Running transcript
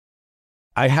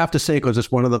I have to say, because it's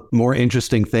one of the more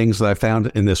interesting things that I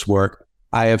found in this work,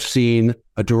 I have seen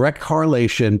a direct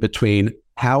correlation between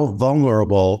how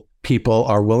vulnerable people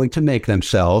are willing to make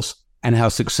themselves and how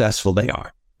successful they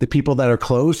are. The people that are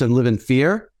closed and live in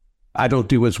fear, I don't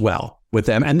do as well with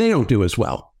them, and they don't do as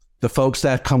well. The folks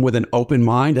that come with an open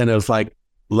mind and is like,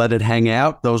 let it hang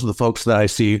out, those are the folks that I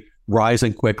see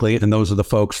rising quickly, and those are the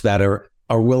folks that are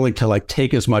willing to like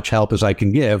take as much help as I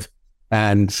can give.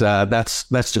 And that's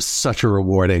just such a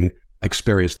rewarding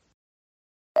experience.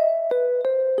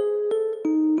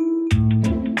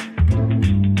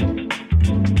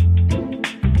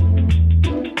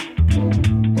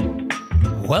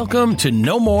 Welcome to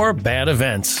No More Bad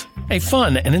Events, a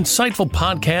fun and insightful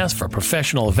podcast for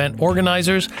professional event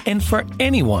organizers and for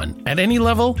anyone at any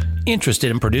level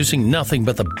interested in producing nothing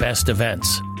but the best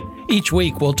events. Each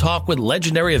week, we'll talk with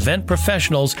legendary event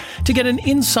professionals to get an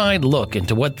inside look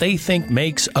into what they think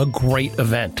makes a great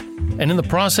event. And in the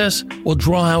process, we'll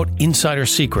draw out insider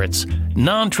secrets,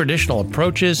 non-traditional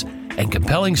approaches, and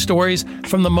compelling stories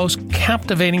from the most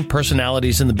captivating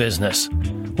personalities in the business.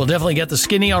 We'll definitely get the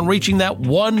skinny on reaching that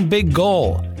one big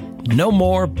goal: no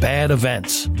more bad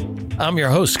events. I'm your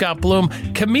host, Scott Bloom,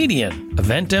 comedian,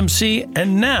 event MC,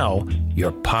 and now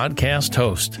your podcast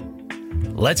host.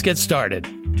 Let's get started.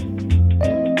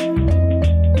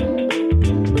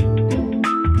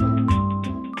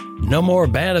 No More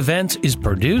Bad Events is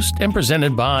produced and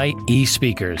presented by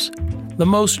eSpeakers, the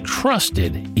most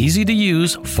trusted,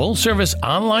 easy-to-use, full-service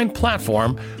online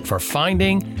platform for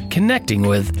finding, connecting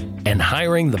with, and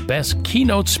hiring the best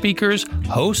keynote speakers,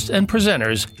 hosts, and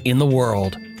presenters in the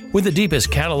world. With the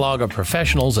deepest catalog of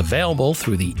professionals available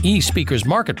through the eSpeakers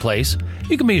marketplace,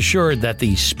 you can be assured that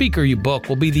the speaker you book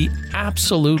will be the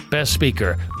absolute best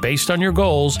speaker based on your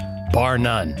goals, bar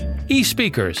none.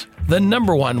 eSpeakers, the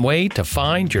 #1 way to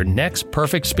find your next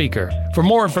perfect speaker. For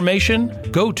more information,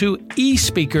 go to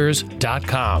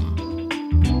espeakers.com.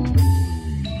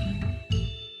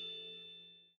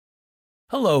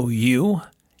 Hello, you.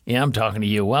 Yeah, I'm talking to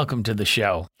you. Welcome to the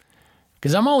show.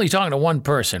 Because I'm only talking to one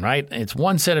person, right? It's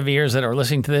one set of ears that are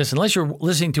listening to this, unless you're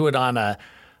listening to it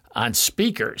on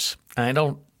speakers. I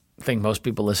don't think most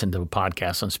people listen to a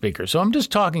podcast on speakers. So I'm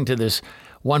just talking to this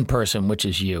one person, which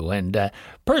is you. And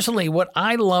personally, what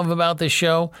I love about this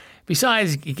show,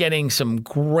 besides getting some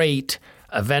great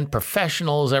event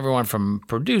professionals, everyone from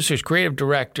producers, creative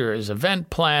directors, event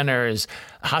planners,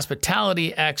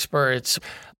 hospitality experts,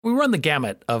 we run the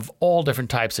gamut of all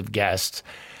different types of guests.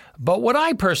 But what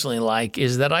I personally like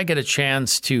is that I get a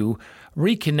chance to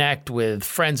reconnect with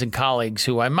friends and colleagues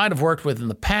who I might have worked with in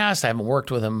the past. I haven't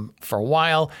worked with them for a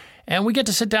while. And we get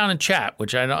to sit down and chat,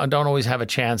 which I don't always have a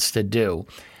chance to do.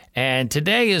 And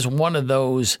today is one of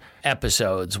those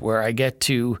episodes where I get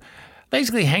to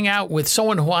basically hang out with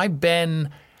someone who I've been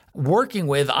working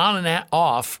with on and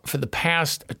off for the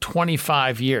past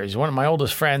 25 years. One of my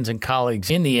oldest friends and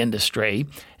colleagues in the industry.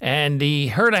 And he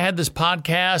heard I had this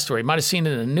podcast, or he might have seen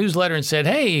it in a newsletter and said,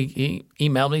 hey, he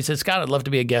emailed me. He said, Scott, I'd love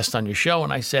to be a guest on your show.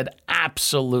 And I said,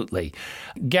 absolutely.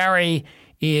 Gary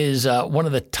is one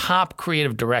of the top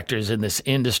creative directors in this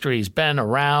industry. He's been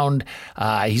around.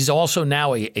 He's also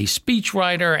now a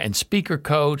speechwriter and speaker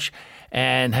coach,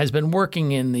 and has been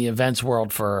working in the events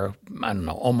world for,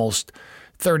 almost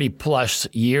 30 plus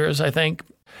years, I think.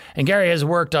 And Gary has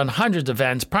worked on hundreds of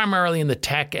events, primarily in the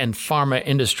tech and pharma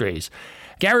industries.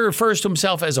 Gary refers to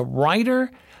himself as a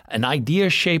writer, an idea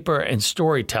shaper, and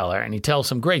storyteller. And he tells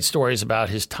some great stories about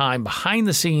his time behind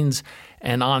the scenes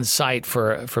and on site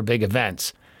for big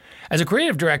events. As a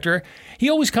creative director, he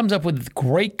always comes up with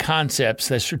great concepts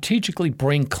that strategically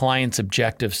bring clients'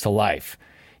 objectives to life.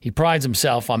 He prides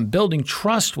himself on building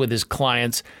trust with his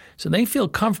clients so they feel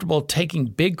comfortable taking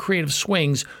big creative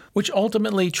swings, which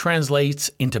ultimately translates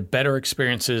into better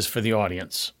experiences for the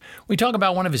audience. We talk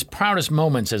about one of his proudest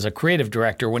moments as a creative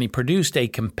director when he produced a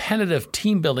competitive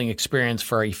team-building experience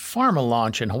for a pharma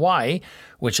launch in Hawaii,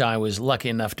 which I was lucky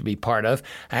enough to be part of.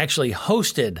 I actually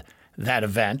hosted that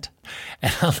event,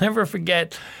 and I'll never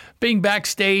forget being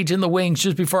backstage in the wings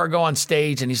just before I go on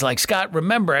stage, and he's like, Scott,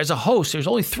 remember, as a host, there's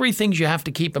only 3 things you have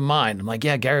to keep in mind. I'm like,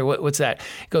 yeah, Gary, what's that?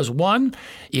 He goes, 1,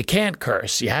 you can't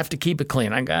curse. You have to keep it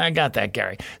clean. I got that,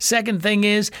 Gary. Second thing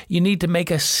is you need to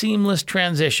make a seamless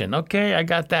transition. Okay, I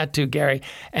got that too, Gary.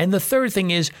 And the third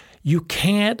thing is you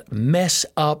can't mess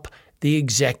up the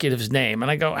executive's name.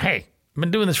 And I go, hey, I've been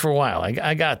doing this for a while.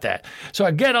 I got that. So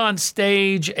I get on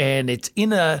stage, and it's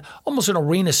in almost an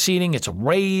arena seating. It's a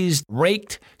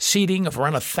raked seating of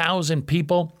around 1,000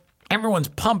 people. Everyone's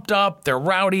pumped up. They're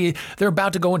rowdy. They're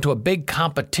about to go into a big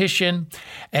competition.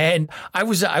 And I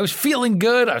was feeling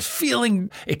good. I was feeling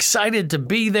excited to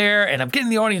be there. And I'm getting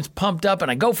the audience pumped up.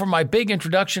 And I go for my big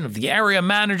introduction of the area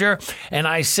manager. And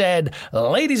I said,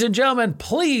 ladies and gentlemen,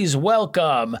 please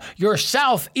welcome your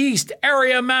Southeast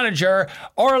area manager,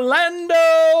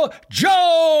 Orlando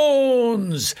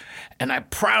Jones. And I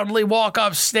proudly walk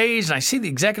off stage, and I see the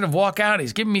executive walk out.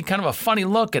 He's giving me kind of a funny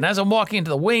look. And as I'm walking into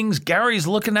the wings, Gary's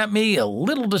looking at me a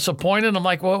little disappointed. I'm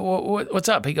like, what's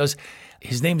up? He goes,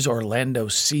 his name's Orlando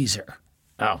Caesar.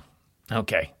 Oh,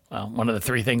 okay. Well, one of the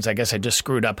three things I guess I just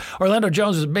screwed up. Orlando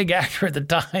Jones was a big actor at the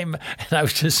time, and I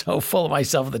was just so full of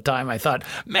myself at the time. I thought,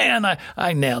 man,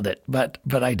 I nailed it, but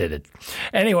I did it.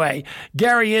 Anyway,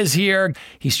 Gary is here.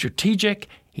 He's strategic,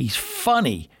 he's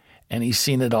funny, and he's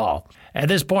seen it all. At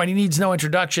this point, he needs no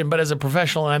introduction, but as a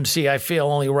professional MC, I feel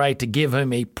only right to give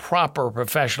him a proper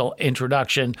professional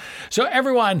introduction. So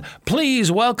everyone, please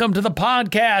welcome to the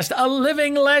podcast a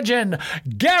living legend,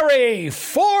 Gary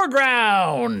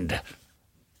Foreground.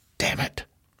 Damn it.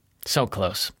 So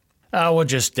close. We'll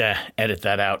just edit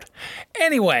that out.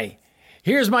 Anyway,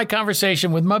 here's my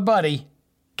conversation with my buddy,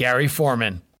 Gary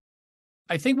Forman.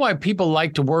 I think why people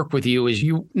like to work with you is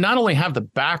you not only have the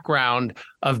background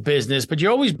of business, but you've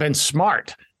always been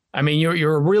smart. I mean,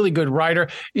 you're a really good writer.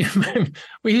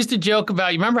 We used to joke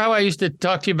about, you remember how I used to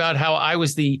talk to you about how I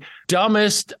was the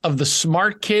dumbest of the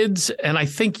smart kids? And I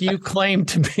think you claimed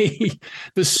to be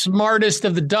the smartest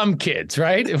of the dumb kids,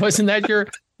 right? Wasn't that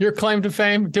your claim to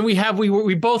fame? Did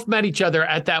we both met each other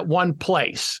at that one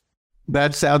place?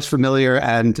 That sounds familiar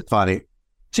and funny.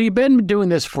 So you've been doing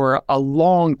this for a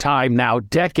long time now,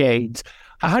 decades.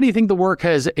 How do you think the work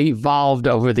has evolved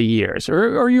over the years,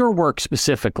 or your work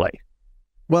specifically?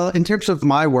 Well, in terms of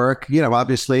my work,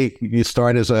 obviously you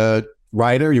start as a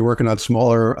writer, you're working on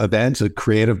smaller events, a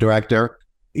creative director.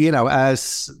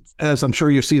 As I'm sure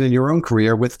you've seen in your own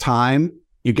career, with time,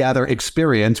 you gather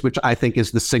experience, which I think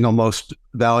is the single most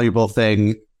valuable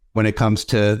thing when it comes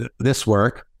to this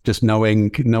work. Just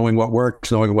knowing what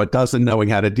works, knowing what doesn't, knowing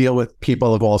how to deal with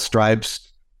people of all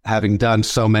stripes, having done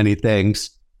so many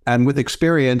things. And with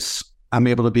experience, I'm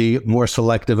able to be more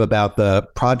selective about the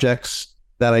projects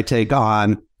that I take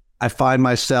on. I find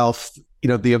myself,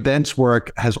 the events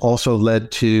work has also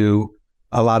led to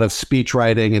a lot of speech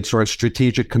writing and sort of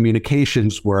strategic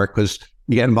communications work, because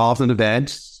you get involved in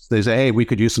events. They say, hey, we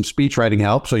could use some speech writing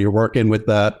help. So you're working with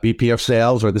the VP of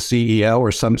sales or the CEO or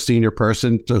some senior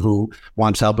person who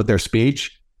wants help with their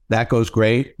speech. That goes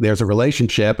great. There's a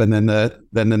relationship. And then the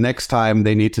next time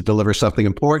they need to deliver something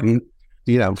important,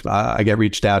 I get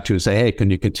reached out to and say, hey, can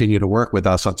you continue to work with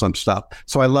us on some stuff?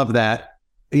 So I love that.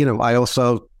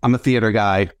 I'm a theater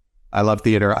guy. I love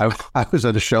theater. I was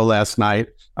at a show last night.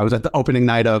 I was at the opening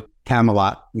night of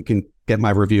Camelot. You can get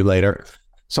my review later.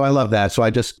 So I love that. So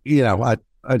I just,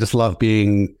 I just love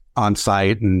being on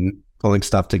site and pulling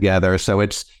stuff together. So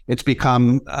it's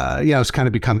become, it's kind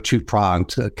of become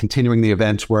two-pronged, continuing the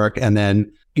events work and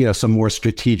then, some more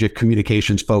strategic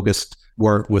communications focused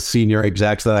work with senior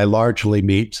execs that I largely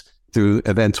meet through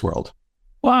events world.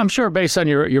 Well, I'm sure based on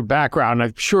your background,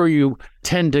 I'm sure you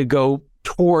tend to go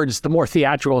towards the more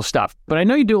theatrical stuff. But I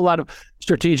know you do a lot of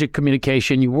strategic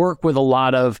communication. You work with a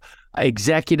lot of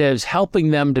executives, helping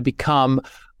them to become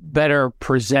better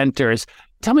presenters.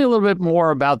 Tell me a little bit more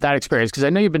about that experience, because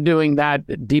I know you've been doing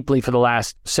that deeply for the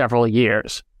last several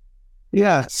years.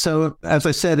 Yeah. So as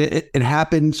I said, it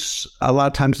happens a lot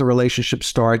of times. The relationship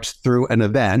starts through an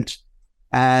event,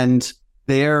 and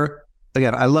there,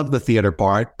 again, I love the theater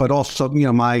part, but also,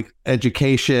 my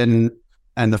education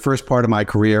and the first part of my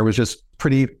career was just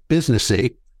pretty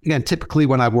businessy. Again, typically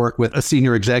when I work with a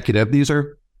senior executive, these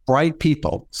are bright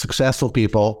people, successful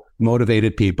people,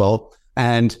 motivated people,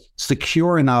 and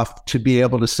secure enough to be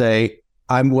able to say,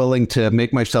 I'm willing to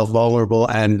make myself vulnerable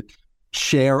and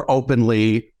share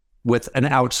openly with an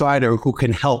outsider who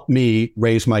can help me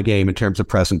raise my game in terms of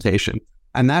presentation.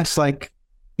 And that's like,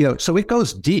 so it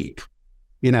goes deep.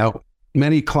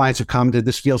 Many clients have come to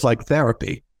this, feels like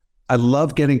therapy. I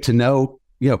love getting to know,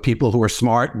 people who are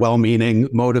smart, well-meaning,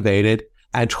 motivated,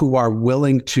 and who are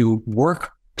willing to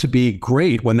work to be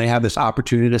great when they have this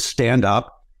opportunity to stand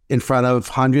up in front of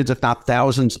hundreds, if not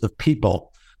thousands of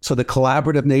people. So the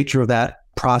collaborative nature of that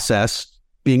process,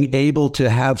 being able to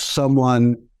have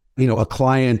someone, a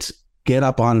client get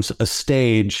up on a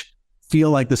stage,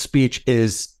 feel like the speech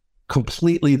is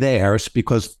completely theirs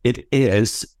because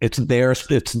it's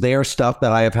their stuff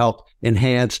that I have helped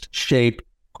enhance, shape,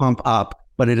 pump up,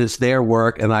 but it is their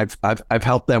work. And I've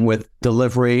helped them with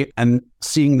delivery, and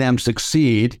seeing them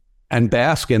succeed and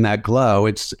bask in that glow.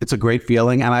 It's a great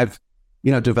feeling. And I've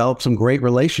developed some great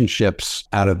relationships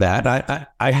out of that.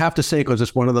 I have to say, because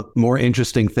it's one of the more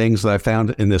interesting things that I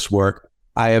found in this work,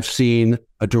 I have seen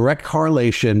a direct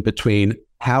correlation between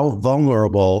how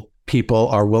vulnerable people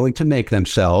are willing to make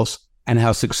themselves and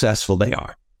how successful they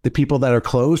are. The people that are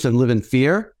closed and live in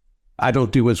fear, I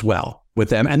don't do as well with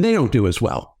them, and they don't do as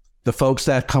well. The folks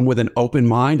that come with an open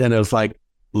mind and it's like,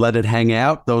 let it hang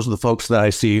out, those are the folks that I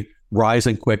see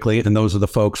rising quickly, and those are the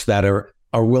folks that are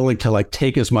willing to like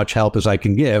take as much help as I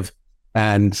can give.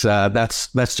 And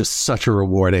that's just such a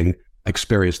rewarding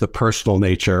experience, the personal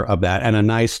nature of that, and a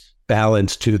nice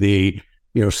balance to the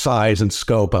size and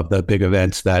scope of the big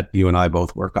events that you and I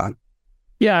both work on.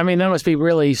 Yeah, I mean, that must be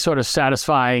really sort of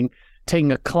satisfying,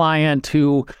 taking a client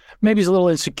who maybe is a little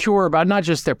insecure about not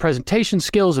just their presentation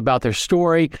skills, about their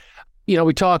story.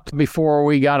 We talked before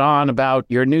we got on about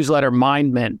your newsletter,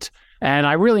 Mind Mint, and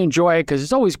I really enjoy it because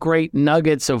it's always great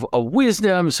nuggets of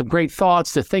wisdom, some great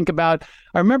thoughts to think about.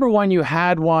 I remember when you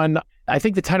had one, I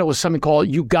think the title was something called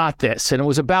You Got This, and it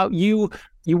was about you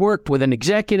worked with an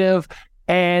executive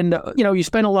and, you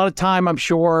spend a lot of time, I'm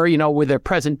sure, with their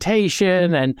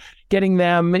presentation and getting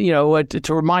them, to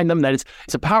remind them that it's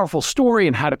a powerful story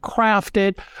and how to craft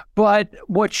it. But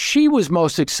what she was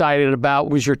most excited about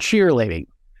was your cheerleading.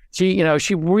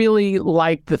 She really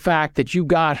liked the fact that you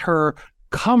got her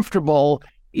comfortable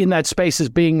in that space as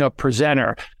being a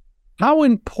presenter. How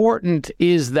important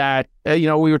is that? We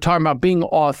were talking about being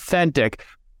authentic,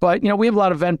 but, we have a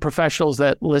lot of event professionals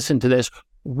that listen to this.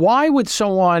 Why would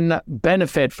someone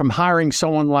benefit from hiring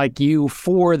someone like you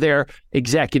for their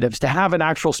executives to have an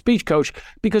actual speech coach?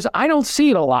 Because I don't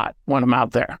see it a lot when I'm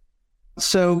out there.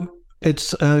 So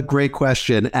it's a great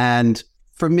question. And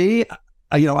for me,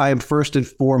 I am first and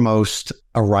foremost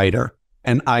a writer,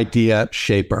 an idea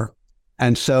shaper.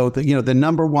 And so the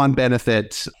number one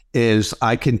benefit is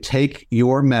I can take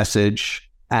your message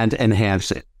and enhance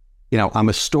it. I'm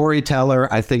a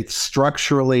storyteller. I think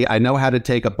structurally, I know how to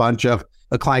take a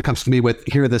client comes to me with,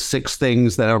 here are the 6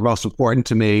 things that are most important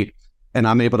to me. And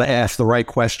I'm able to ask the right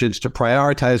questions to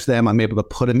prioritize them. I'm able to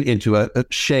put them into a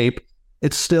shape.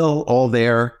 It's still all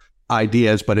their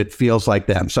ideas, but it feels like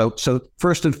them. So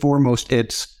first and foremost,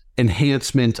 it's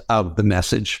enhancement of the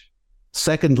message.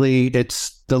 Secondly,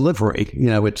 it's delivery.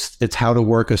 It's how to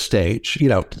work a stage,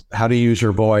 how to use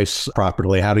your voice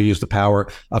properly, how to use the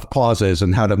power of pauses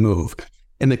and how to move.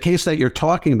 In the case that you're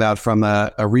talking about from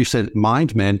a recent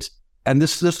Mind Mint, and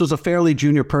this was a fairly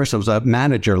junior person, it was a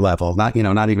manager level, not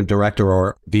even director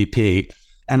or VP.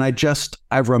 And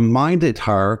I've reminded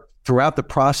her throughout the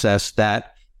process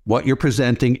that what you're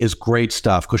presenting is great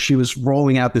stuff, because she was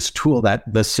rolling out this tool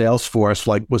that the sales force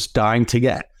was dying to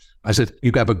get. I said,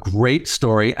 you have a great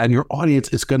story and your audience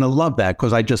is going to love that,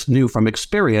 because I just knew from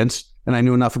experience, and I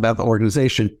knew enough about the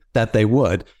organization that they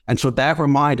would. And so that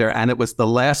reminder, and it was the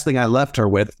last thing I left her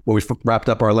with when we wrapped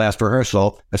up our last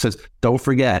rehearsal. I said, don't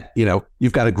forget,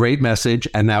 you've got a great message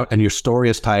and your story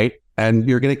is tight and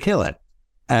you're going to kill it.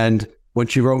 And when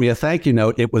she wrote me a thank you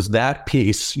note, it was that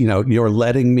piece, you're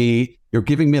giving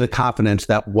me the confidence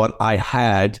that what I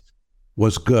had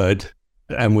was good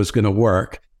and was going to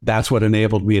work. That's what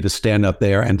enabled me to stand up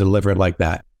there and deliver it like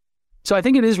that. So I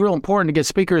think it is real important to get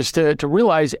speakers to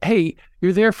realize, hey,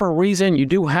 you're there for a reason. You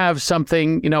do have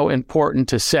something, important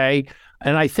to say.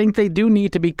 And I think they do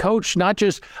need to be coached, not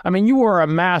just, you are a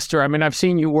master. I've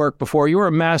seen you work before. You were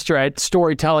a master at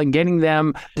storytelling, getting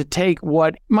them to take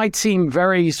what might seem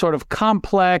very sort of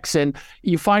complex, and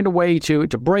you find a way to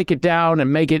break it down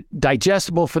and make it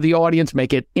digestible for the audience,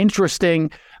 make it interesting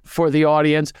for the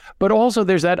audience. But also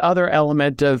there's that other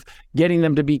element of getting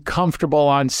them to be comfortable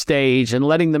on stage and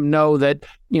letting them know that,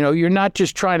 you're not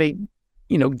just trying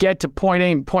to get to point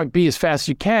A and point B as fast as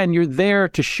you can. You're there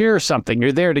to share something.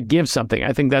 You're there to give something.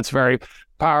 I think that's very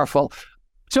powerful.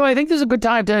 So I think this is a good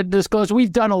time to disclose.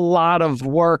 We've done a lot of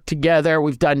work together.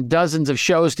 We've done dozens of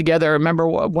shows together. I remember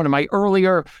one of my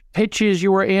earlier pitches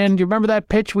you were in. Do you remember that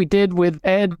pitch we did with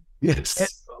Ed? Yes. Ed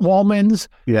Wallman's?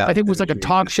 Yeah. I think it was like a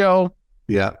talk show.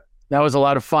 Yeah. That was a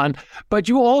lot of fun. But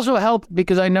you also helped,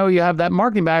 because I know you have that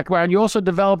marketing background, you also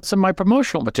developed some of my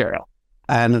promotional material.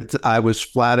 And I was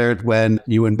flattered when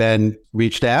you and Ben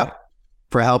reached out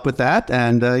for help with that.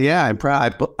 And I'm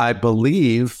proud. I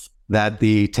believe that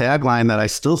the tagline that I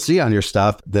still see on your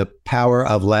stuff, the power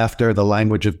of laughter, the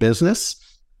language of business,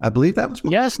 I believe that was.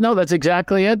 Yes, no, that's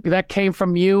exactly it. That came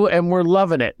from you, and we're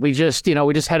loving it. We just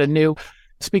had a new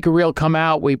speaker reel come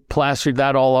out. We plastered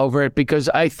that all over it because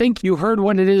I think you heard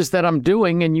what it is that I'm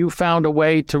doing, and you found a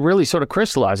way to really sort of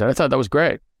crystallize it. I thought that was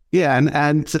great. Yeah.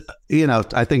 And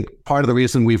I think part of the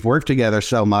reason we've worked together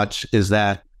so much is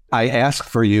that I ask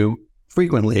for you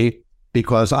frequently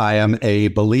because I am a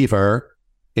believer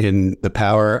in the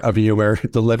power of humor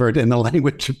delivered in the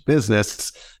language of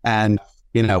business. And,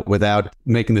 without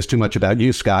making this too much about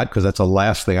you, Scott, because that's the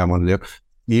last thing I want to do.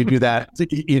 You do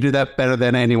that better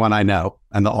than anyone I know,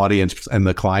 and the audience and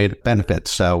the client benefits.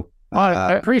 So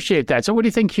I appreciate that. So what do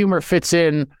you think humor fits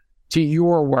in to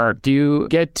your work? Do you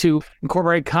get to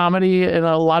incorporate comedy in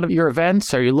a lot of your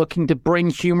events? Are you looking to bring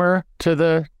humor to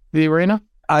the arena?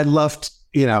 I love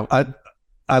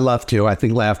to. I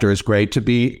think laughter is great. To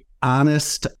be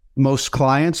honest, most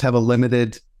clients have a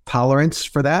limited tolerance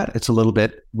for that. It's a little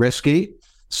bit risky.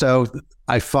 So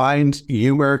I find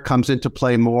humor comes into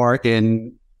play more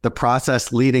in the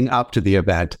process leading up to the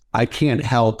event. I can't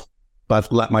help but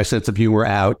let my sense of humor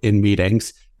out in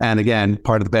meetings. And again,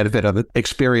 part of the benefit of the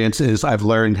experience is I've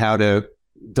learned how to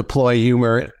deploy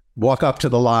humor, walk up to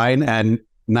the line, and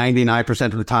 99%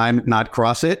 of the time not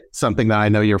cross it, something that I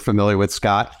know you're familiar with,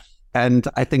 Scott. And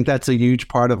I think that's a huge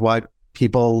part of why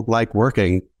people like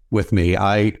working with me.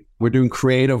 We're doing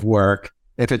creative work.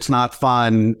 If it's not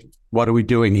fun, what are we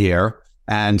doing here?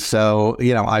 And so,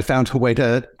 I found a way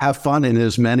to have fun in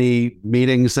as many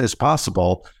meetings as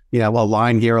possible. A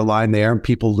line here, a line there, and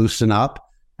people loosen up,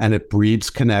 and it breeds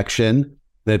connection,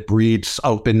 that breeds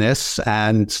openness,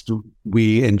 and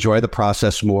we enjoy the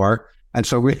process more. And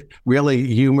so really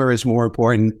humor is more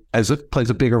important, as it plays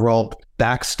a bigger role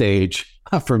backstage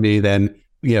for me than,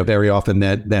 very often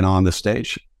than on the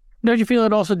stage. Don't you feel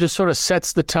it also just sort of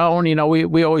sets the tone?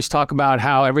 We always talk about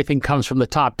how everything comes from the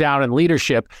top down in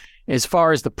leadership. As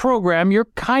far as the program, you're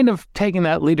kind of taking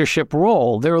that leadership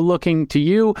role. They're looking to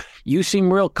you. You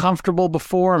seem real comfortable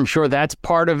before. I'm sure that's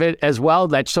part of it as well.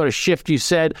 That sort of shift you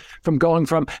said from going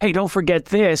from, hey, don't forget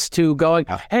this, to going,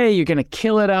 hey, you're going to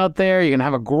kill it out there. You're going to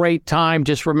have a great time.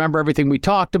 Just remember everything we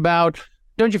talked about.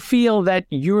 Don't you feel that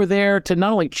you're there to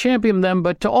not only champion them,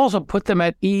 but to also put them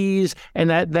at ease, and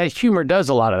that humor does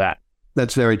a lot of that?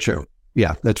 That's very true.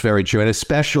 Yeah, that's very true. And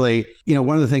especially,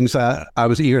 one of the things I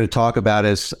was eager to talk about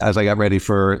as I got ready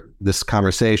for this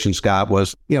conversation, Scott,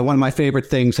 was, one of my favorite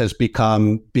things has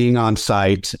become being on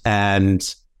site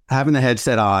and having the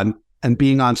headset on and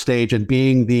being on stage and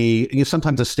being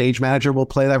sometimes a stage manager will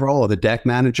play that role, or the deck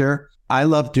manager. I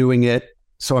love doing it.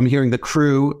 So I'm hearing the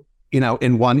crew,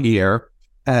 in one ear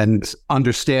and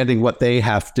understanding what they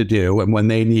have to do and when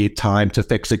they need time to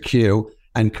fix a cue,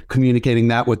 and communicating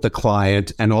that with the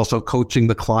client, and also coaching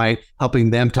the client, helping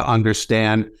them to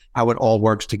understand how it all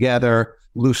works together,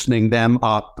 loosening them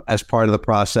up as part of the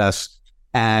process,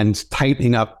 and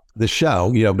tightening up the show,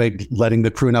 letting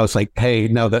the crew know it's like, hey,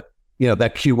 no,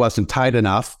 that cue wasn't tight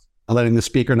enough, and letting the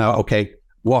speaker know, okay,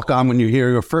 walk on when you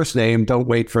hear your first name, don't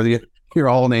wait for your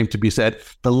whole name to be said.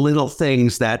 The little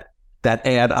things that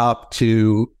add up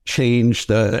to change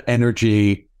the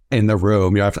energy in the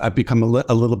room. I've become a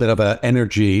little bit of an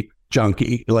energy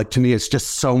junkie. Like, to me, it's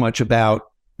just so much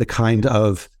about the kind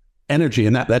of energy.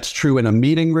 And that's true in a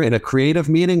meeting, in a creative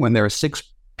meeting when there are 6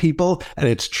 people, and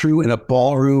it's true in a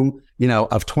ballroom,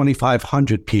 of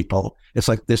 2,500 people. It's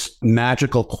like this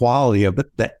magical quality of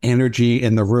the energy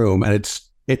in the room. And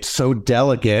it's so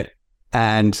delicate,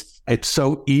 and it's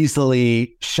so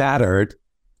easily shattered,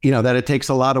 that it takes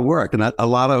a lot of work. And a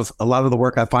lot of the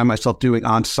work I find myself doing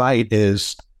on site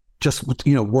is just,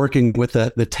 working with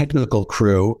the technical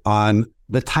crew on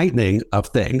the tightening of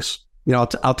things.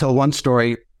 I'll tell one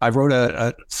story. I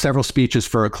wrote several speeches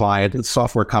for a client, a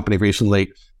software company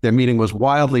recently. Their meeting was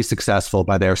wildly successful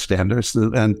by their standards,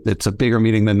 and it's a bigger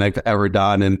meeting than they've ever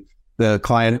done. And the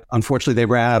client, unfortunately, they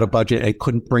ran out of budget and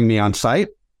couldn't bring me on site,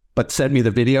 but sent me the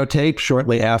videotape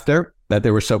shortly after that they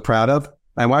were so proud of.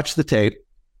 I watched the tape.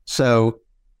 So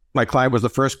my client was the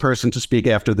first person to speak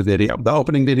after the video. The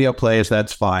opening video plays,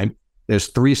 that's fine. There's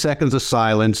 3 seconds of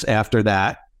silence after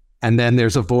that. And then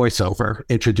there's a voiceover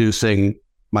introducing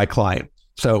my client.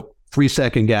 So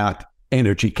 3-second gap,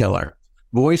 energy killer.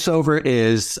 Voiceover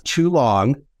is too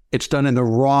long. It's done in the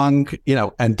wrong,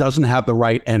 and doesn't have the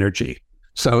right energy.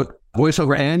 So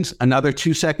voiceover ends, another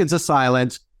 2 seconds of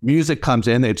silence. Music comes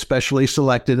in. They'd specially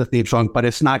selected a theme song, but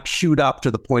it's not queued up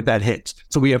to the point that hits.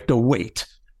 So we have to wait.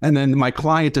 And then my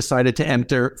client decided to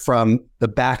enter from the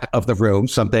back of the room,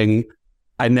 something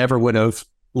I never would have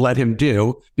let him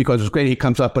do, because it was great. He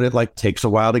comes up, but it takes a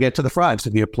while to get to the front. So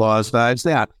the applause dies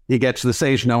down. He gets to the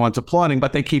stage, no one's applauding,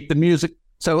 but they keep the music.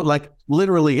 So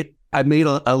literally, I made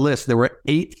a list. There were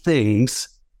 8 things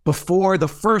before the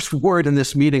first word in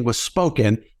this meeting was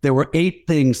spoken. There were 8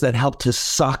 things that helped to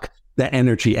suck the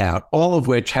energy out, all of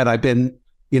which, had I been,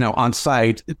 on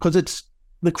site, because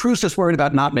the crew's just worried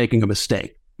about not making a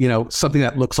mistake, something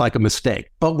that looks like a mistake.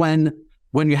 But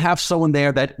when you have someone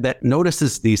there that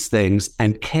notices these things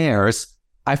and cares,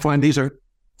 I find these are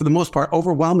for the most part,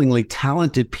 overwhelmingly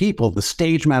talented people, the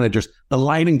stage managers, the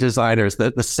lighting designers,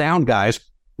 the sound guys,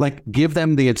 like give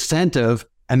them the incentive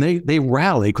and they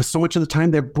rally because so much of the time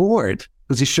they're bored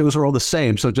because these shows are all the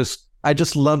same. So I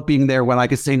just love being there when I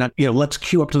can say, let's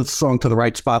cue up to the song to the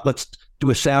right spot. Let's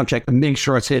do a sound check and make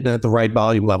sure it's hitting at the right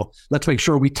volume level. Let's make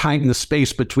sure we tighten the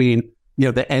space between,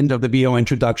 the end of the VO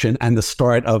introduction and the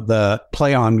start of the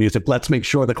play on music. Let's make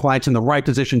sure the client's in the right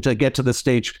position to get to the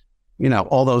stage.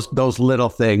 All those little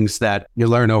things that you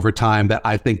learn over time that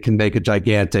I think can make a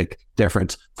gigantic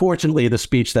difference. Fortunately, the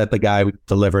speech that the guy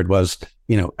delivered was,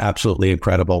 absolutely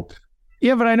incredible.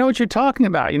 Yeah, but I know what you're talking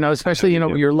about, especially,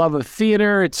 your love of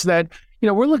theater. It's that,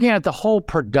 we're looking at the whole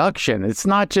production. It's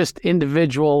not just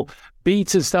individual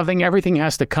beats and stuff. Everything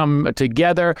has to come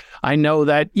together. I know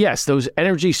that, yes, those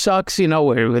energy sucks,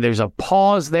 where there's a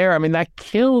pause there. I mean, that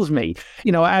kills me.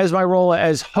 As my role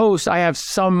as host, I have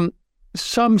some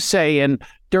say in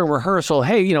during rehearsal,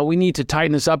 hey, we need to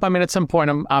tighten this up. I mean, at some point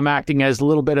I'm acting as a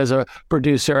little bit as a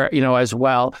producer, as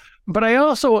well. But I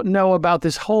also know about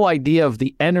this whole idea of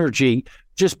the energy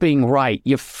just being right.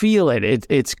 You feel it.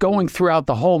 It's going throughout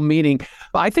the whole meeting.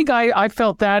 I think I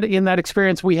felt that in that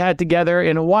experience we had together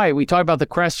in Hawaii. We talked about the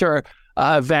Crestor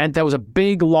event. That was a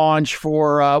big launch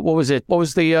for, what was it? What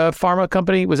was the pharma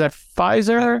company? Was that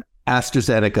Pfizer?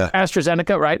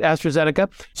 AstraZeneca, right? AstraZeneca.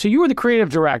 So you were the creative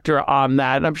director on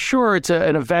that. And I'm sure it's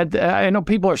an event. I know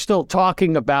people are still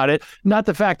talking about it. Not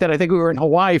the fact that I think we were in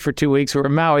Hawaii for 2 weeks. We were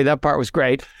in Maui. That part was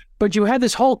great. But you had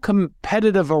this whole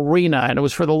competitive arena, and it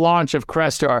was for the launch of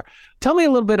Crestor. Tell me a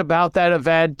little bit about that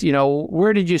event.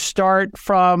 Where did you start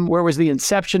from? Where was the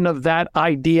inception of that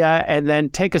idea? And then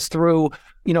take us through,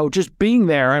 just being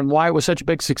there and why it was such a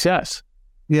big success.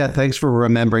 Yeah, thanks for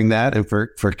remembering that and for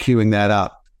queuing that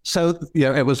up. So,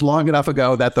 it was long enough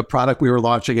ago that the product we were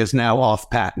launching is now off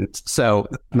patent. So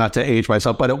not to age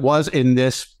myself, but it was in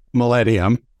this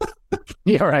millennium.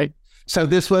 Yeah, right. So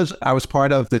I was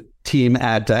part of the team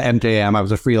at MJM. I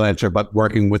was a freelancer, but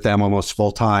working with them almost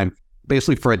full time.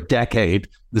 Basically for a decade,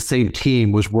 the same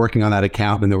team was working on that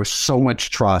account, and there was so much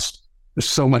trust, there's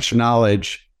so much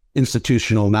knowledge,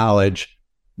 institutional knowledge,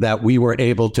 that we were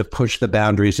able to push the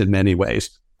boundaries in many ways.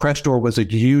 Crestor was a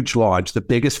huge launch. The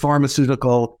biggest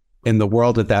pharmaceutical in the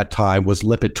world at that time was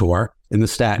Lipitor in the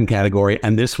statin category.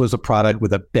 And this was a product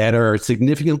with a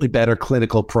significantly better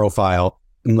clinical profile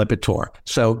than Lipitor.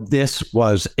 So this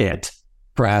was it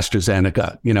for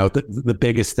AstraZeneca, the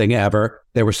biggest thing ever.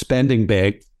 They were spending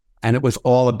big, and it was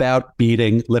all about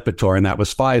beating Lipitor, and that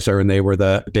was Pfizer, and they were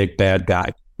the big bad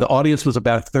guy. The audience was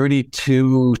about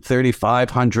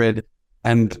 3,500,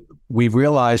 and we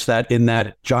realized that in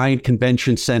that giant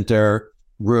convention center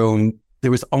room,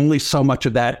 there was only so much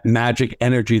of that magic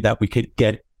energy that we could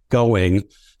get going.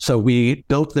 So we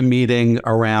built the meeting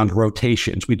around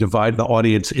rotations. We divided the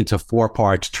audience into 4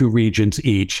 parts, 2 regions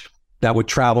each, that would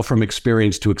travel from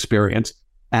experience to experience.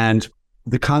 And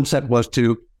the concept was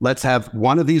let's have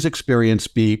one of these experiences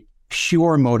be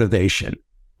pure motivation.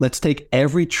 Let's take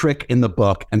every trick in the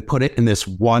book and put it in this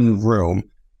one room,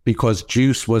 because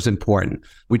juice was important.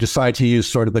 We decided to use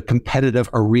sort of the competitive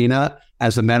arena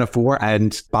as a metaphor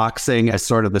and boxing as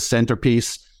sort of the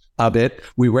centerpiece of it.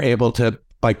 We were able to,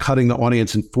 by cutting the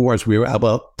audience in 4s, we were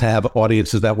able to have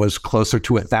audiences that was closer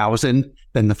to 1,000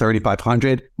 than the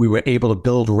 3,500. We were able to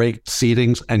build rate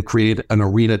seatings and create an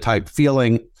arena type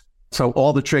feeling. So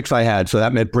all the tricks I had. So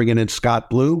that meant bringing in Scott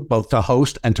Blue, both to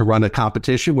host and to run a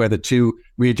competition where the 2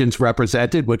 regions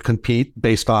represented would compete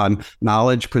based on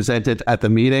knowledge presented at the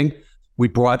meeting. We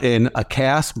brought in a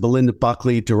cast. Belinda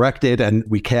Buckley directed, and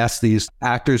we cast these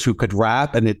actors who could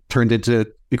rap, and it turned into,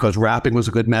 because rapping was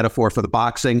a good metaphor for the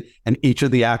boxing, and each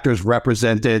of the actors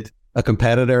represented a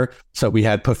competitor. So we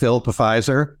had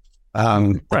Pfizer,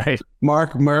 right,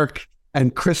 Mark Merck,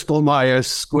 and Crystal Myers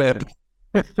Squibb.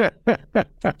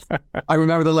 I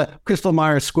remember Crystal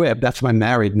Myers Squibb. That's my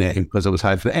married name because it was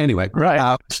high. Anyway,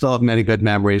 right. Still have many good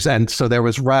memories. And so there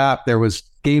was rap, there was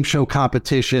game show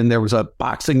competition, there was a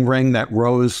boxing ring that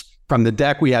rose from the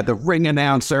deck. We had the ring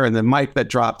announcer and the mic that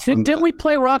dropped. Didn't we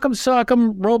play Rock'em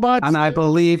Sock'em Robots? And I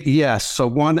believe, yes. So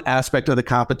one aspect of the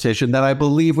competition that I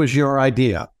believe was your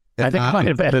idea. I think I might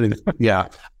have been. Yeah.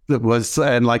 It was,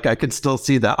 and like I could still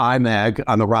see the IMAG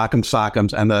on the Rock'em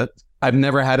Sock'ems, and I've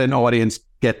never had an audience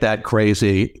get that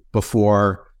crazy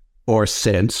before or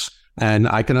since. And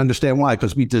I can understand why,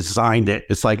 because we designed it.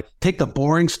 It's like, take the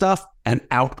boring stuff and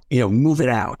move it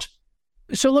out.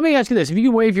 So let me ask you this. If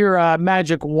you wave your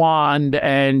magic wand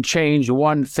and change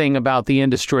one thing about the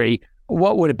industry,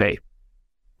 what would it be?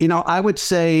 I would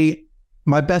say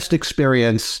my best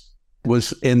experience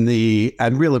was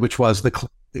which was the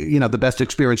the best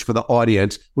experience for the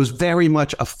audience was very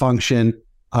much a function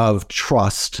of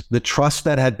trust, the trust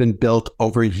that had been built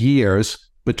over years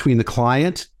between the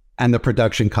client and the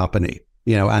production company,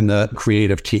 and the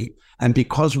creative team. And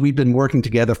because we've been working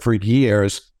together for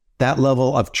years, that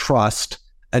level of trust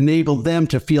enabled them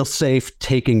to feel safe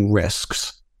taking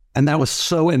risks. And that was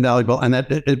so invaluable. And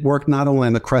that it worked not only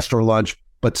on the Crestor launch,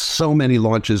 but so many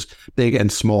launches, big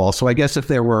and small. So I guess if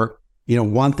there were,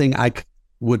 one thing I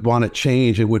would want to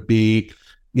change, it would be,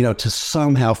 to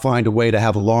somehow find a way to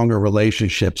have longer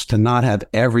relationships, to not have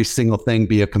every single thing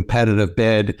be a competitive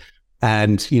bid.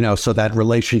 And, so that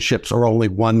relationships are only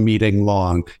one meeting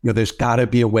long. There's got to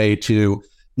be a way to,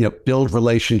 build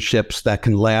relationships that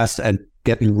can last and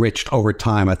get enriched over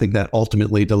time. I think that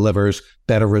ultimately delivers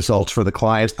better results for the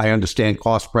clients. I understand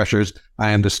cost pressures.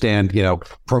 I understand,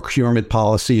 procurement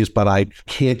policies, but I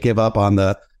can't give up on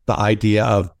the idea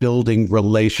of building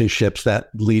relationships that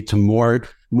lead to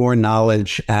more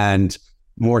knowledge and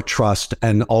more trust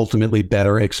and ultimately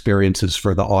better experiences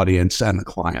for the audience and the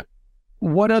client.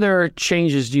 What other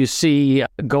changes do you see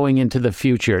going into the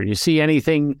future? Do you see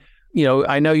anything,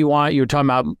 I know you're talking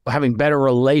about having better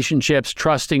relationships,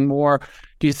 trusting more.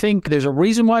 Do you think there's a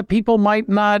reason why people might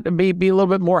not be a little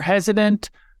bit more hesitant?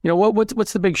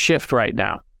 What's the big shift right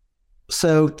now?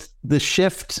 So the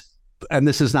shift, and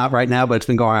this is not right now, but it's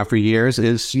been going on for years,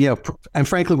 is, and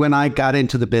frankly, when I got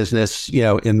into the business,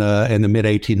 in the mid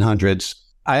 1800s,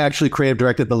 I actually creative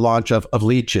directed the launch of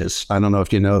leeches. I don't know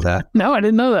if you know that. No, I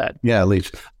didn't know that. Yeah,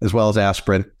 leech, as well as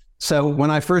aspirin. So when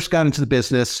I first got into the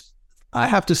business, I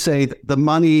have to say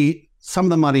some of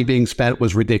the money being spent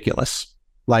was ridiculous.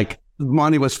 Like,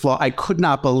 money was flawed. I could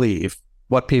not believe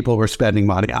what people were spending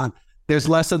money on. There's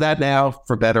less of that now,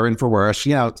 for better and for worse.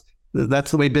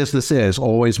 That's the way business is,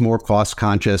 always more cost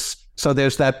conscious. So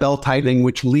there's that belt tightening,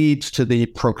 which leads to the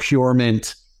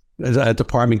procurement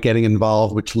department getting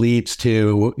involved, which leads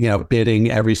to,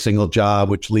 bidding every single job,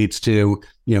 which leads to,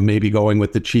 maybe going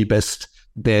with the cheapest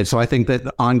bid. So I think that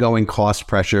the ongoing cost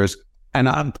pressures,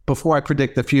 and before I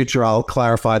predict the future, I'll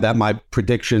clarify that my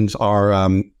predictions are,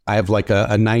 I have like a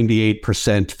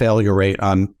 98% failure rate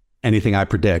on anything I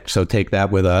predict. So take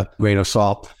that with a grain of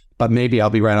salt. But maybe I'll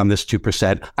be right on this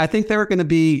 2%. I think there are going to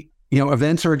be,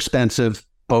 events are expensive,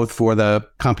 both for the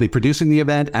company producing the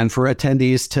event and for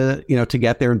attendees to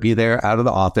get there and be there out of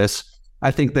the office.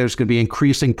 I think there's going to be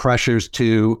increasing pressures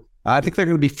I think there are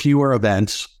going to be fewer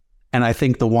events. And I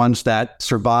think the ones that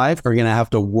survive are going to have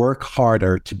to work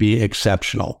harder to be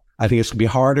exceptional. I think it's going to be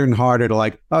harder and harder to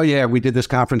like, oh yeah, we did this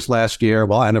conference last year,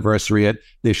 we'll anniversary it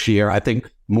this year. I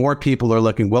think more people are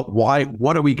looking, well,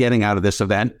 what are we getting out of this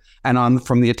event? And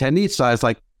from the attendee side, it's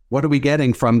like, what are we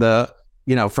getting from the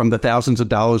thousands of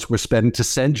dollars we're spending to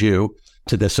send you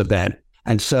to this event?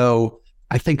 And so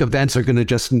I think events are going to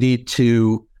just need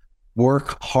to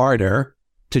work harder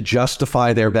to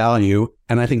justify their value.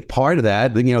 And I think part of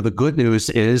that, the good news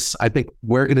is I think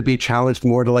we're going to be challenged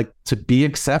more to be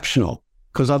exceptional.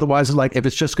 Because otherwise, if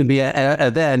it's just going to be an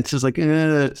event, it's like,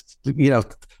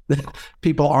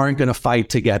 people aren't going to fight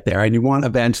to get there. And you want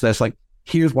events that's like,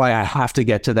 here's why I have to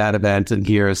get to that event. And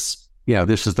here's,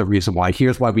 this is the reason why.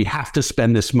 Here's why we have to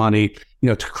spend this money,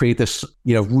 to create this,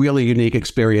 really unique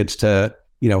experience to,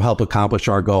 help accomplish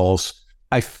our goals.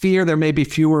 I fear there may be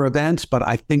fewer events, but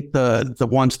I think the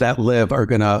ones that live are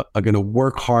gonna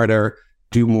work harder,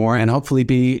 do more, and hopefully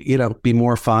be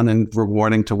more fun and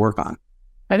rewarding to work on.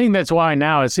 I think that's why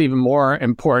now it's even more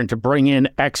important to bring in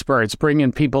experts, bring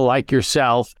in people like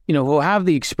yourself, who have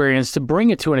the experience to bring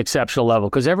it to an exceptional level.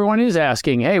 Because everyone is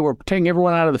asking, hey, we're taking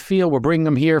everyone out of the field. We're bringing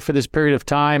them here for this period of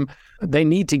time. They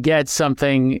need to get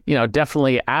something,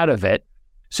 definitely out of it.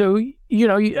 So,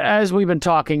 as we've been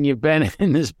talking, you've been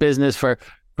in this business for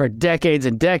decades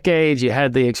and decades. You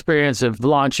had the experience of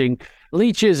launching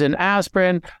leeches and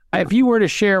aspirin. If you were to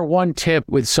share one tip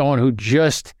with someone who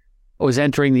just was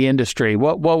entering the industry,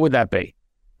 what would that be?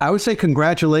 I would say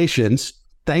congratulations.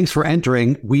 Thanks for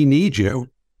entering. We need you.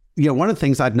 One of the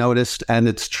things I've noticed, and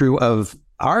it's true of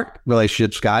our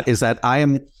relationship, Scott, is that I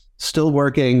am still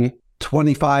working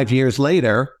 25 years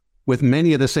later with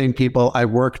many of the same people I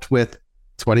worked with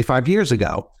 25 years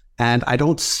ago. And I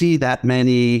don't see that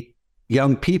many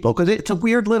young people because it's a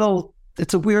weird little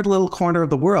corner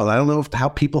of the world. I don't know how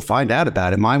people find out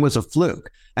about it. Mine was a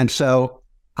fluke. And so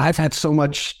I've had so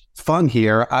much fun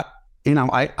here.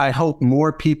 I hope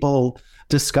more people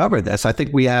discover this. I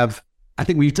think we have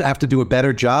to do a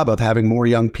better job of having more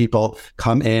young people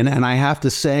come in. And I have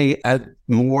to say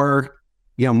more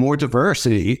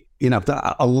diversity,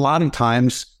 a lot of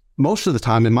times, most of the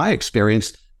time in my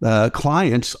experience,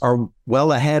 clients are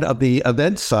well ahead of the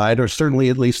event side, or certainly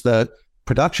at least the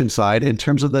production side in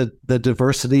terms of the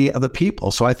diversity of the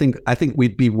people. So I think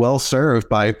we'd be well served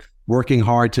by working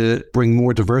hard to bring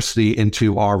more diversity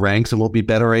into our ranks, and we'll be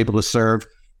better able to serve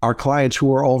our clients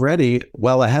who are already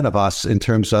well ahead of us in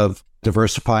terms of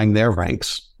diversifying their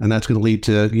ranks. And that's going to lead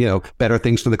to, better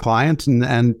things for the clients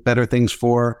and better things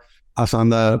for us on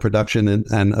the production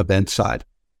and event side.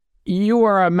 You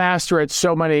are a master at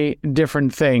so many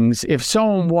different things. If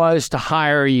someone was to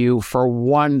hire you for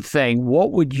one thing,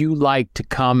 what would you like to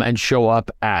come and show up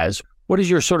as? What is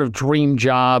your sort of dream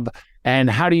job,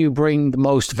 and how do you bring the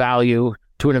most value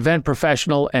to an event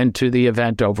professional and to the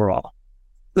event overall?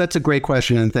 That's a great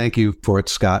question, and thank you for it,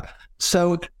 Scott.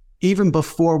 So even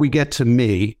before we get to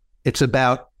me, it's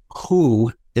about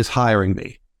who is hiring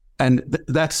me. And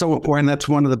that's so important. That's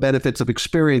one of the benefits of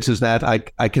experience, is that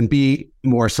I can be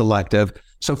more selective.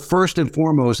 So first and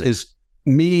foremost is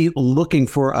me looking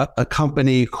for a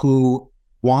company who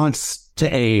wants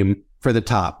to aim for the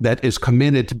top, that is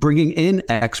committed to bringing in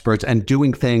experts and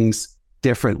doing things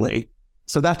differently.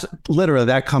 So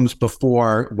that comes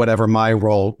before whatever my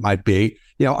role might be.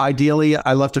 Ideally,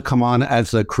 I love to come on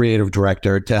as a creative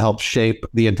director to help shape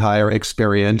the entire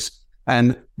experience.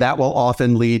 And that will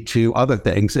often lead to other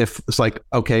things. If it's like,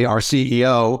 okay, our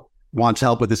CEO wants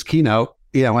help with his keynote,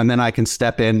 and then I can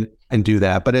step in and do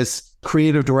that. But as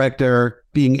creative director,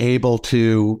 being able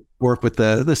to work with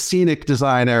the scenic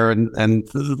designer and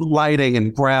lighting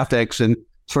and graphics and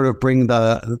sort of bring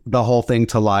the whole thing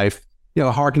to life,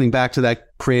 harkening back to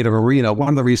that creative arena, one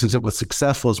of the reasons it was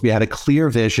successful is we had a clear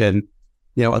vision,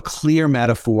 a clear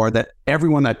metaphor that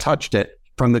everyone that touched it,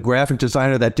 from the graphic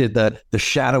designer that did the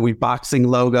shadowy boxing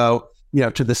logo,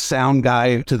 to the sound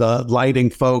guy, to the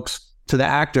lighting folks, to the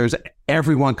actors,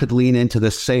 everyone could lean into the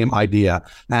same idea.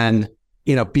 And,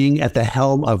 being at the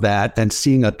helm of that and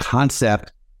seeing a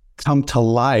concept come to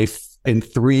life in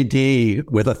 3D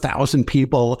with 1,000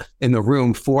 people in the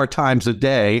room 4 times a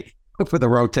day for the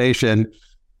rotation,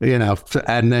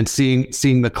 and then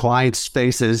seeing the clients'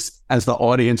 faces as the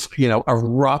audience,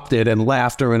 erupted in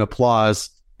laughter and applause.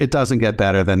 It doesn't get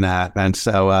better than that. And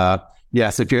so,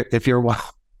 yes, if you're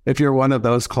one of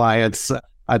those clients,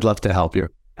 I'd love to help you.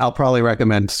 I'll probably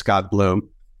recommend Scott Bloom.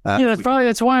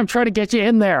 That's why I'm trying to get you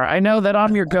in there. I know that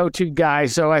I'm your go-to guy,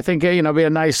 so I think be a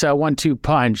nice 1-2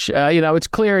 punch. It's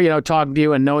clear, talking to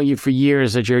you and knowing you for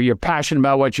years, that you're passionate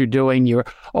about what you're doing. You're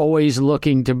always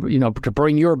looking to to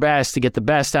bring your best, to get the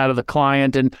best out of the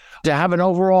client, and to have an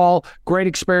overall great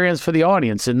experience for the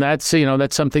audience. And that's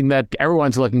something that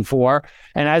everyone's looking for.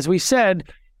 And as we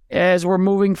said, as we're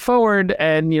moving forward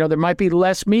and, there might be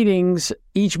less meetings,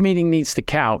 each meeting needs to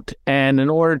count. And in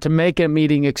order to make a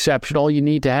meeting exceptional, you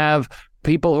need to have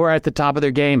people who are at the top of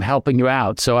their game helping you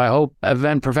out. So I hope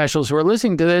event professionals who are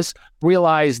listening to this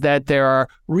realize that there are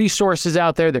resources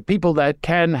out there, that people that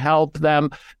can help them.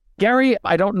 Gary,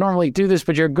 I don't normally do this,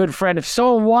 but you're a good friend. If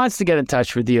someone wants to get in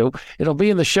touch with you, it'll be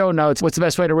in the show notes. What's the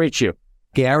best way to reach you?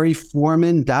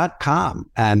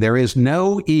 GaryForman.com. And there is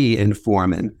no E in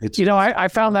Forman. I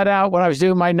found that out when I was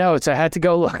doing my notes. I had to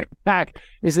go look back.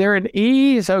 Is there an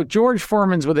E? So George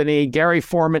Foreman's with an E, Gary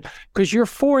Forman, because you're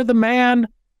for the man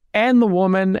and the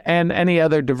woman and any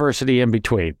other diversity in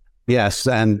between. Yes,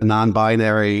 and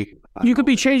non-binary. You could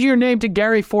be changing your name to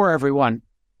Gary for everyone.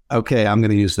 Okay, I'm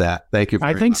going to use that. Thank you.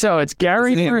 I think so. It's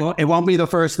Gary. It won't be the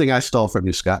first thing I stole from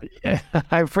you, Scott.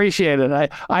 I appreciate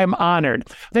it. I'm honored.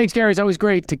 Thanks, Gary. It's always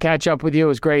great to catch up with you. It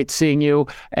was great seeing you,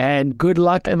 and good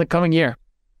luck in the coming year.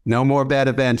 No more bad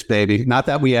events, baby. Not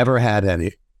that we ever had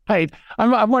any. Hey,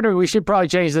 I'm wondering, we should probably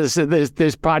change this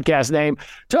podcast name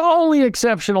to Only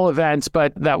Exceptional Events,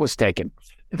 but that was taken.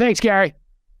 Thanks, Gary.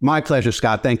 My pleasure,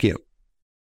 Scott. Thank you.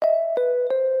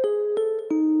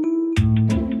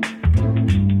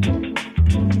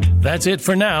 That's it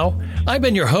for now. I've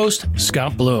been your host,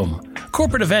 Scott Bloom,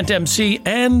 corporate event MC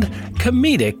and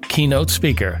comedic keynote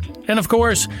speaker. And of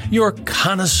course, your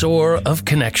connoisseur of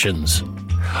connections.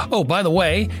 Oh, by the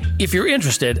way, if you're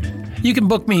interested, you can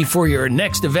book me for your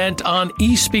next event on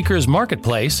eSpeakers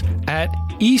Marketplace at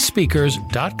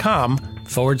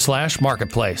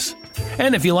espeakers.com/marketplace.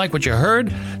 And if you like what you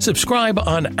heard, subscribe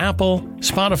on Apple,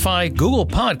 Spotify, Google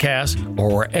Podcasts,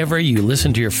 or wherever you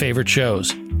listen to your favorite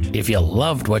shows. If you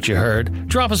loved what you heard,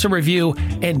 drop us a review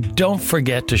and don't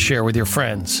forget to share with your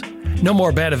friends. No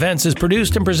More Bad Events is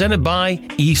produced and presented by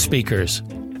eSpeakers.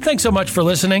 Thanks so much for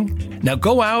listening. Now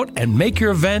go out and make your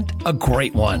event a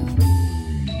great one.